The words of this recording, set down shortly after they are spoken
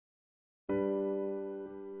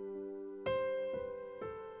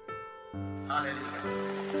Haleluya.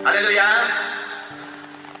 Haleluya.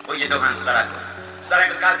 Puji Tuhan, saudaraku. Saudara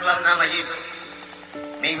yang kekasih dalam nama Yesus.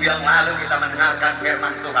 Minggu yang lalu kita mendengarkan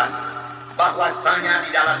firman Tuhan bahwasanya di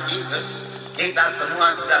dalam Yesus kita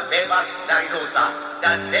semua sudah bebas dari dosa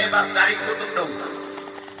dan bebas dari kutuk dosa.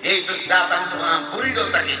 Yesus datang untuk mengampuni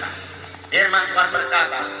dosa kita. Firman Tuhan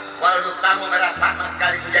berkata, walau dosamu merah tanah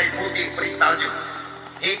sekali menjadi putih seperti salju,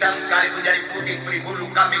 hitam sekali menjadi putih seperti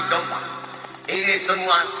bulu kambing domba. Ini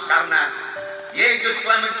semua karena Yesus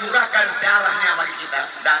telah mencurahkan darahnya bagi kita,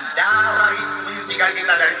 dan darah Yesus menyucikan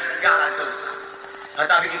kita dari segala dosa.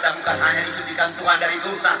 Tetapi kita bukan hanya disucikan Tuhan dari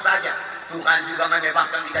dosa saja, Tuhan juga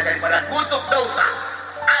membebaskan kita daripada kutuk dosa.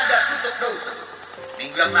 Ada kutuk dosa.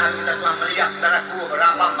 Minggu yang lalu kita telah melihat saudaraku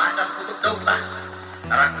beberapa macam kutuk dosa.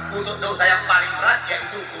 Kutuk dosa yang paling berat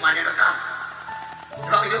yaitu hukumannya kekal.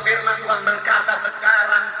 Sebab itu firman Tuhan berkata,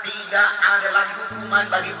 sekarang tidak ada lagi hukuman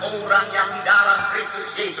bagi orang yang di dalam Kristus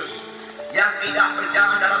Yesus, yang tidak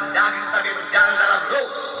berjalan dalam daging tapi berjalan dalam roh.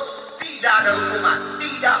 Tidak ada hukuman,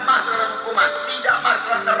 tidak masuk dalam hukuman, tidak masuk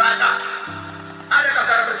dalam neraka. Adakah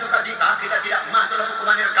saudara bersuka cita kita tidak masuk dalam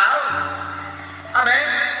hukuman yang kekal? Amin.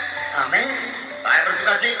 Amin. Saya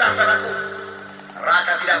bersuka cita, saudaraku.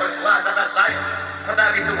 Neraka tidak berkuasa atas saya,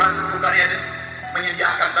 tetapi Tuhan bukannya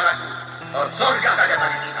menyediakan, saudaraku, surga saja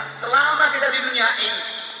bagi kita. Selama kita di dunia ini,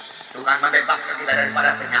 Tuhan membebaskan kita daripada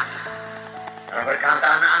penyakit. Karena berkata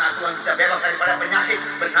anak-anak Tuhan bisa bebas daripada penyakit.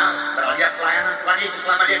 Benar, berlihat pelayanan Tuhan Yesus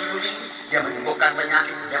selama dia di bumi, dia menyembuhkan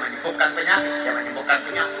penyakit, dia menyembuhkan penyakit, dia menyembuhkan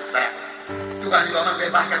penyakit. Tuhan juga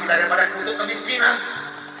membebaskan kita daripada kutuk kemiskinan.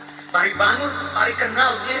 Mari bangun, mari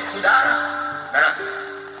kenal diri saudara.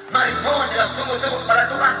 Mari mohon dengan sungguh-sungguh kepada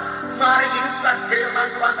Tuhan. Mari hidupkan firman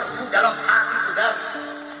Tuhan tersebut dalam hati saudara.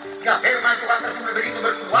 Jika firman Tuhan tersebut begitu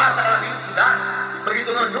berkuasa dalam hidup saudara, begitu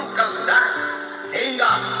menundukkan saudara, sehingga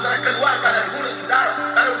saudara keluarkan dari mulut saudara,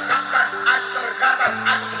 lalu ucapkan aku berkatan,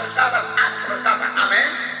 aku berkatan, aku berkatan. Amin.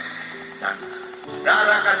 Dan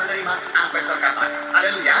saudara akan menerima apa yang saudara katakan.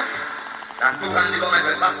 Haleluya. Dan Tuhan juga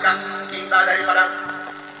membebaskan kita daripada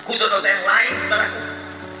kutuk dosa yang lain, saudaraku.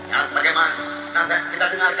 Ya, sebagaimana kita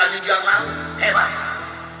dengarkan minggu yang lalu, bebas,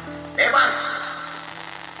 bebas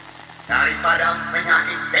daripada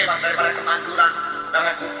penyakit, bebas daripada kemandulan,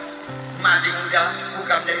 saudaraku. Mati muda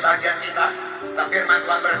bukan menjadi bagian kita. Tapi firman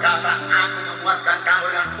Tuhan berkata, aku memuaskan kamu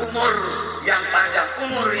dengan umur yang panjang,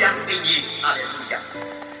 umur yang tinggi. Haleluya.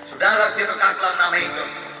 Saudara yang kekasih dalam nama Yesus,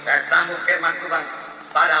 saya sambung firman Tuhan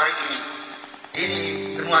pada hari ini. Ini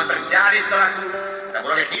semua terjadi, saudaraku. Kita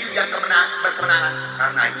boleh hidup yang berkemenangan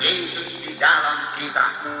karena Yesus di dalam kita,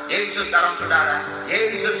 Yesus dalam saudara,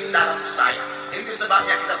 Yesus dalam saya. Itu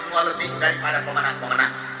sebabnya kita semua lebih daripada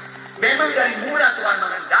pemenang-pemenang. Memang dari mula Tuhan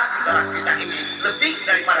menghendaki dalam kita ini lebih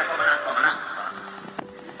daripada pemenang-pemenang.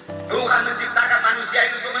 Tuhan menciptakan manusia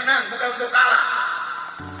itu untuk menang, bukan untuk kalah.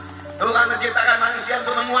 Tuhan menciptakan manusia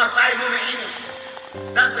untuk menguasai bumi ini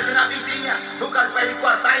dan segenap isinya, bukan supaya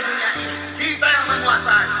dikuasai dunia ini. Kita yang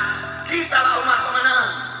menguasai. Kita lah umat pemenang.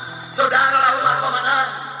 Saudara lah umat pemenang.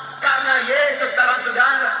 Karena Yesus dalam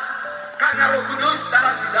saudara, karena Roh Kudus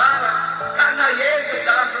dalam saudara, karena Yesus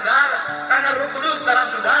dalam saudara, karena Roh Kudus dalam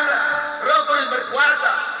saudara. Roh Kudus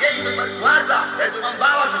berkuasa, Yesus berkuasa, yaitu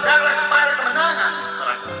membawa saudara kepada kemenangan.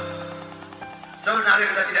 Sebenarnya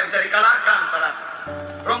kita tidak bisa dikalahkan, saudara.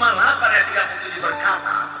 Roma 8 ayat 37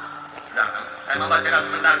 berkata, saya membacakan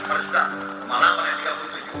sebentar kepada saudara. Roma 8 ayat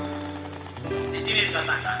 37. Di sini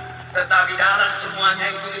dikatakan, tetapi dalam semuanya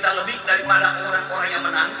itu kita lebih daripada orang-orang yang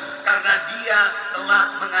menang, karena Dia telah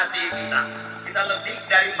mengasihi kita. Kita lebih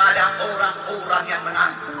daripada orang-orang yang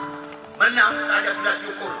menang. Menang saja sudah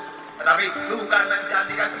syukur, tetapi Tuhan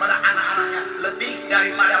menjanjikan kepada anak-anaknya lebih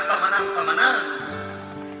daripada pemenang-pemenang.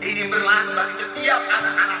 Ini berlaku bagi setiap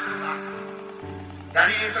anak-anak Tuhan. Dan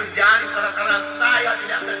ini terjadi karena saya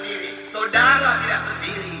tidak sendiri, saudara tidak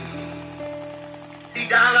sendiri. Di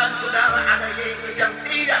dalam saudara ada Yesus yang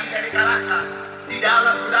tidak bisa dikalahkan. Di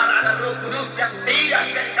dalam saudara ada Roh Kudus yang tidak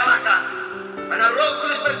bisa dikalahkan. Karena Roh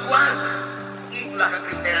Kudus berkuasa. Itulah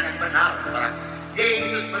kekristenan yang benar, saudara.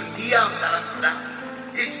 Yesus berdiam dalam saudara.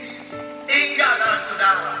 Yesus tinggal dalam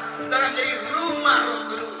saudara. Saudara menjadi rumah Roh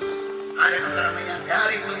Kudus. Ada saudara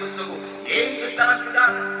menyadari sungguh-sungguh Yesus dalam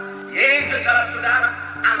saudara. Yesus dalam saudara.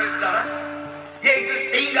 Amin, saudara. Yesus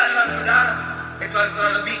tinggal dalam saudara. Saudara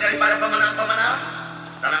lebih daripada pemenang-pemenang.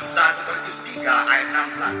 Dalam 1 Korintus 3 ayat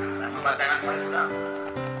 16 saya membacakan kepada saudara.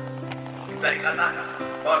 Kita dikatakan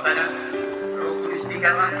bahwasanya Roh Kudus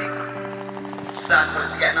tinggal dalam kita. 1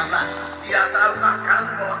 Korintus 3 ayat 16. Tidak tahukah kamu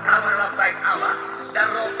bahwa kamu adalah baik Allah dan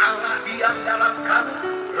Roh Allah diam dalam kamu.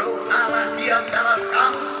 Roh Allah diam dalam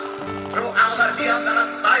kamu. Roh Allah diam dalam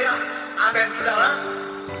saya. Amin, saudara.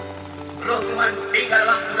 Roh Tuhan tinggal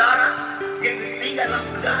dalam saudara. Yesus tinggal dalam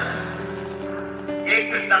saudara.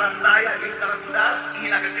 Yesus dalam saya, Yesus dalam saudara.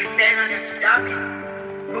 Inilah kekristenan yang sejati.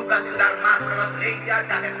 Bukan sekedar masuk dalam gereja,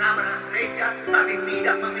 catat nama dalam gereja, tapi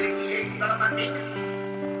tidak memiliki Yesus dalam hatinya.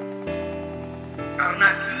 Karena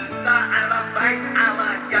kita adalah bait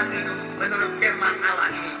Allah yang hidup menurut firman Allah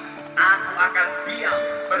ini. Aku akan diam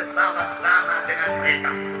bersama-sama dengan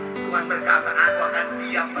mereka. Tuhan berkata, aku akan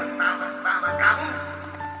diam bersama-sama kamu.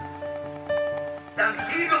 Dan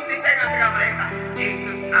hidup di tengah-tengah mereka.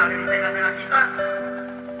 Yesus ada di tengah-tengah kita.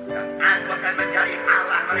 Dan aku akan menjadi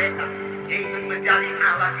Allah mereka. Yesus menjadi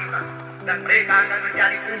Allah kita. Dan mereka akan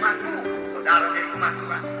menjadi umatku. Saudara menjadi umat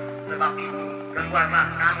Tuhan. Sebab itu, keluarlah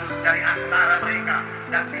kamu dari antara mereka.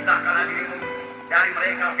 Dan pisahkanlah dirimu dari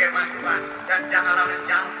mereka firman Tuhan. Dan janganlah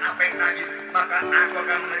menjauh apa yang najis. Maka aku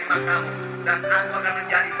akan menerima kamu. Dan aku akan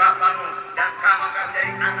menjadi bapamu. Dan kamu akan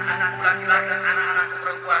menjadi anak-anakku laki-laki dan anak-anakku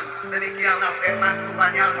perempuan. Demikianlah firman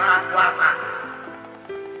Tuhan yang Maha Kuasa.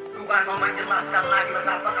 Tuhan mau menjelaskan lagi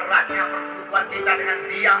betapa eratnya persekutuan kita dengan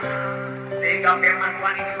Dia. Sehingga firman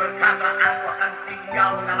Tuhan ini berkata, aku akan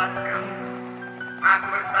tinggal dalam kamu. Aku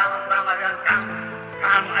bersama-sama dengan kamu.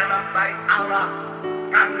 Kamu adalah bait Allah.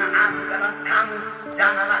 Karena aku dalam kamu.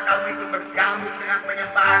 Janganlah kamu itu bergabung dengan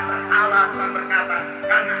penyembahan Allah. Tuhan berkata,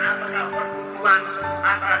 karena apakah persekutuan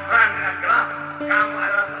antara terang dengan gelap. Kamu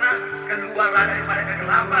adalah terang. Keluarlah daripada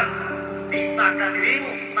kegelapan. Pisahkan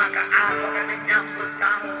dirimu, maka aku akan menyambut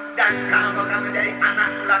kamu. Dan kamu akan menjadi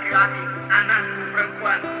anakku laki-laki, anakku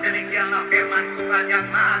perempuan. Demikianlah firman Tuhan yang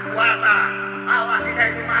Maha Kuasa. Allah kita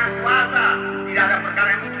itu Maha Kuasa. Tidak ada perkara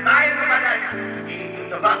yang mustahil kepadanya. Itu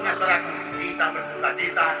sebabnya saudaraku, kita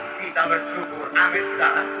bersukacita, kita bersyukur. Amin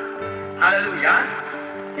saudara. Haleluya.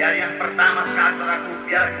 Jadi yang pertama sekali saudaraku,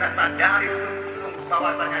 biar kita sadari sungguh-sungguh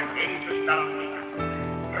bahwasanya Yesus dalam kita,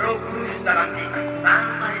 Roh Kudus dalam kita.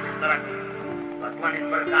 Sama itu saudaraku. Tuhan Yesus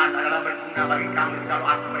berkata adalah berguna bagi kamu kalau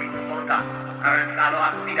aku pergi ke surga. Karena kalau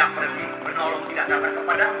aku tidak pergi, penolong tidak datang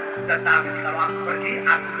kepadamu. Tetapi kalau aku pergi,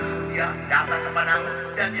 dia datang kepadamu.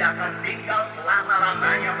 Dan dia akan tinggal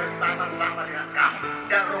selama-lamanya bersama-sama dengan kamu.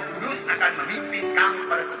 Dan Roh Kudus akan memimpin kamu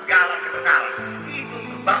pada segala kebenaran. Itu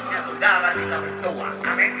sebabnya saudara bisa berdoa.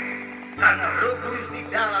 Amin. Karena Roh Kudus di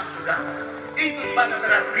dalam saudara. Itu sebabnya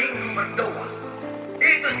saudara rindu berdoa.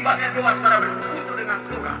 Itu sebabnya doa saudara bersekutu dengan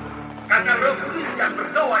Tuhan. Karena Roh Kudus yang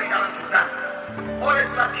berdoa di dalam saudara. Oleh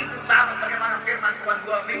sebab itu sama bagaimana firman Tuhan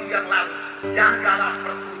 2 minggu yang lalu. Jagalah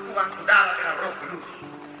persekutuan saudara dengan Roh Kudus.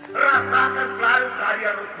 Rasakan selalu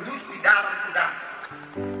kehadiran Roh Kudus di dalam saudara.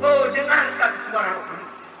 Oh, dengarkan suara Roh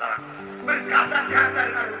Kudus, saudara. Berkata-kata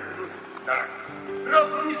dengan Roh Kudus, saudara. Roh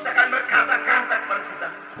Kudus akan berkata-kata kepada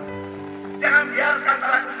saudara. Jangan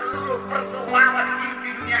biarkan seluruh persoalan hidup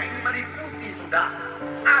di dunia ini meliputi saudara.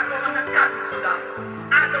 Atau menekan saudara.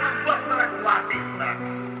 Atau membuat saudara khawatir, saudara.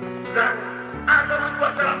 Dan atau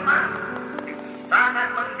membuat saudara marah. Itu sangat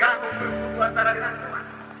mengganggu persekutuan saudara dengan Tuhan.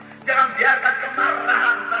 Jangan biarkan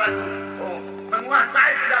kemarahan saudara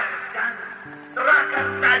menguasai saudara. Jangan. Serahkan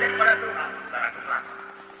saja kepada